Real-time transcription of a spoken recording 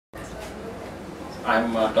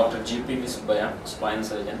I'm Dr.G.P.V.Subbaiah, spine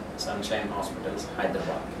surgeon, Sunshine Hospitals,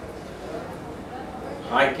 Hyderabad.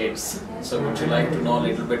 Hi kids, so would you like to know a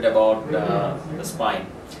little bit about the spine?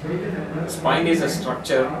 Spine is a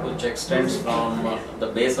structure which extends from the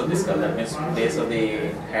base of the skull, that means base of the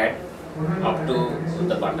head, up to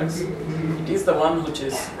the buttocks. It is the one which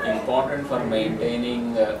is important for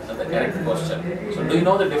maintaining the correct posture. So do you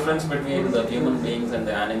know the difference between the human beings and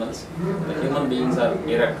the animals? The human beings are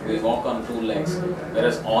erect, we walk on 2 legs,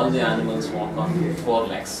 whereas all the animals walk on 4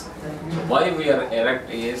 legs. So why we are erect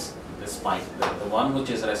is the spine. The one which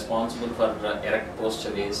is responsible for erect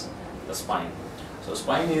posture is the spine. So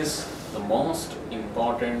spine is the most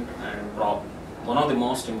important and one of the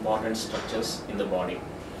most important structures in the body.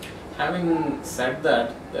 Having said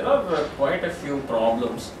that, there are quite a few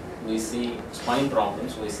problems we see, spine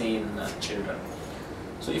problems we see in children.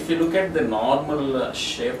 So if you look at the normal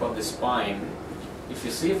shape of the spine, if you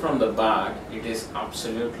see from the back, it is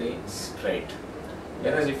absolutely straight.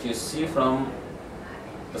 Whereas if you see from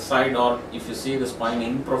the side, or if you see the spine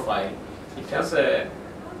in profile, it has a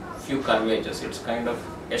few curvatures, it's kind of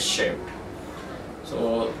S-shaped.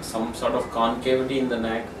 So some sort of concavity in the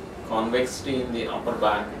neck, convexity in the upper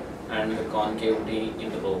back, and the concavity in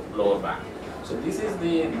the lower back. So this is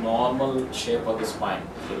the normal shape of the spine.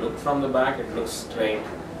 If you look from the back, it looks straight.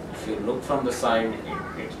 If you look from the side,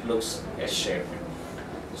 it looks S-shaped.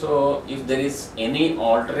 So if there is any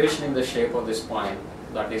alteration in the shape of the spine,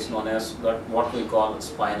 that is known as what we call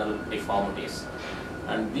spinal deformities.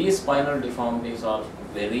 And these spinal deformities are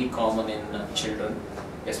very common in children,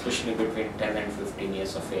 especially between 10 and 15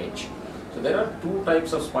 years of age. So there are 2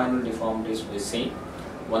 types of spinal deformities we see.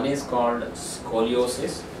 One is called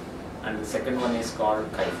scoliosis and the second one is called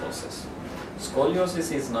kyphosis.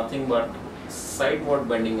 Scoliosis is nothing but sideward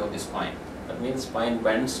bending of the spine. That means spine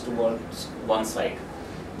bends towards one side.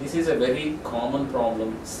 This is a very common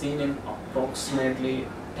problem seen in approximately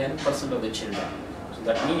 10% of the children. So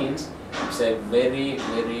that means it's a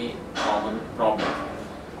very common problem.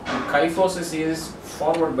 And kyphosis is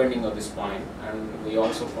forward bending of the spine, and we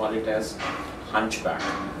also call it as hunchback.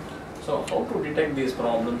 So how to detect these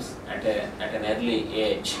problems at an early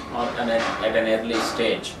age or at an early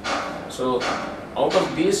stage? So out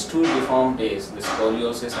of these 2 deformities, the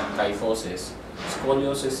scoliosis and kyphosis,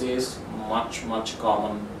 scoliosis is much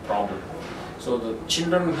common problem. So the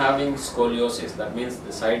children having scoliosis, that means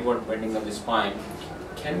the sideward bending of the spine,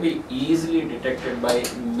 can be easily detected by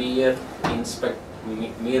merely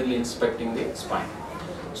inspecting the spine.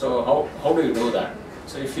 So how do you do that?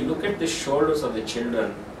 So if you look at the shoulders of the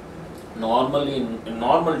children, normally in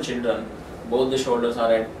normal children, both the shoulders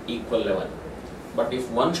are at equal level. But if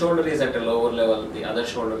one shoulder is at a lower level, the other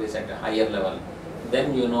shoulder is at a higher level,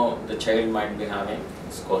 then you know the child might be having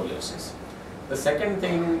scoliosis. The second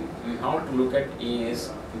thing you have to look at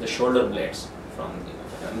is the shoulder blades. From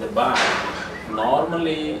the back,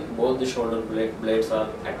 normally both the shoulder blades are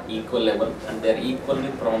at equal level and they are equally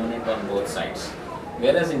prominent on both sides.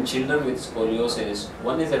 Whereas in children with scoliosis,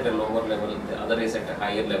 one is at a lower level, the other is at a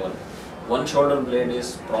higher level. One shoulder blade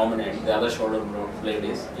is prominent, the other shoulder blade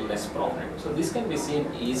is less prominent. So this can be seen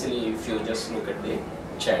easily if you just look at the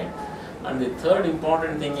child. And the third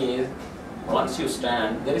important thing is, once you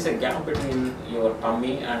stand, there is a gap between your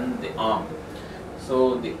tummy and the arm.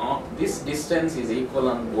 So the arm, this distance is equal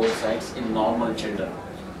on both sides in normal children.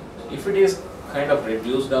 If it is kind of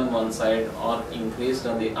reduced on one side or increased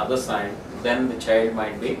on the other side, then the child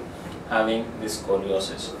might be having this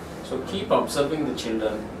scoliosis. So keep observing the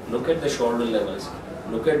children, look at the shoulder levels,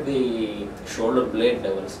 look at the shoulder blade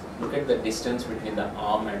levels, look at the distance between the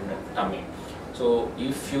arm and the tummy. So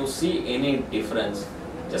if you see any difference,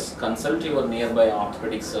 just consult your nearby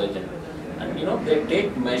orthopedic surgeon, and they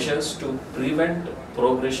take measures to prevent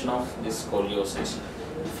progression of this scoliosis.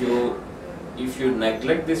 If you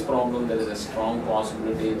neglect this problem, there is a strong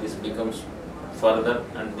possibility this becomes further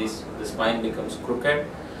and the spine becomes crooked,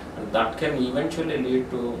 and that can eventually lead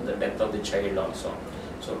to the death of the child also.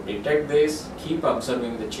 So detect this, keep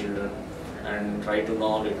observing the children and try to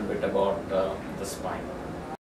know a little bit about the spine.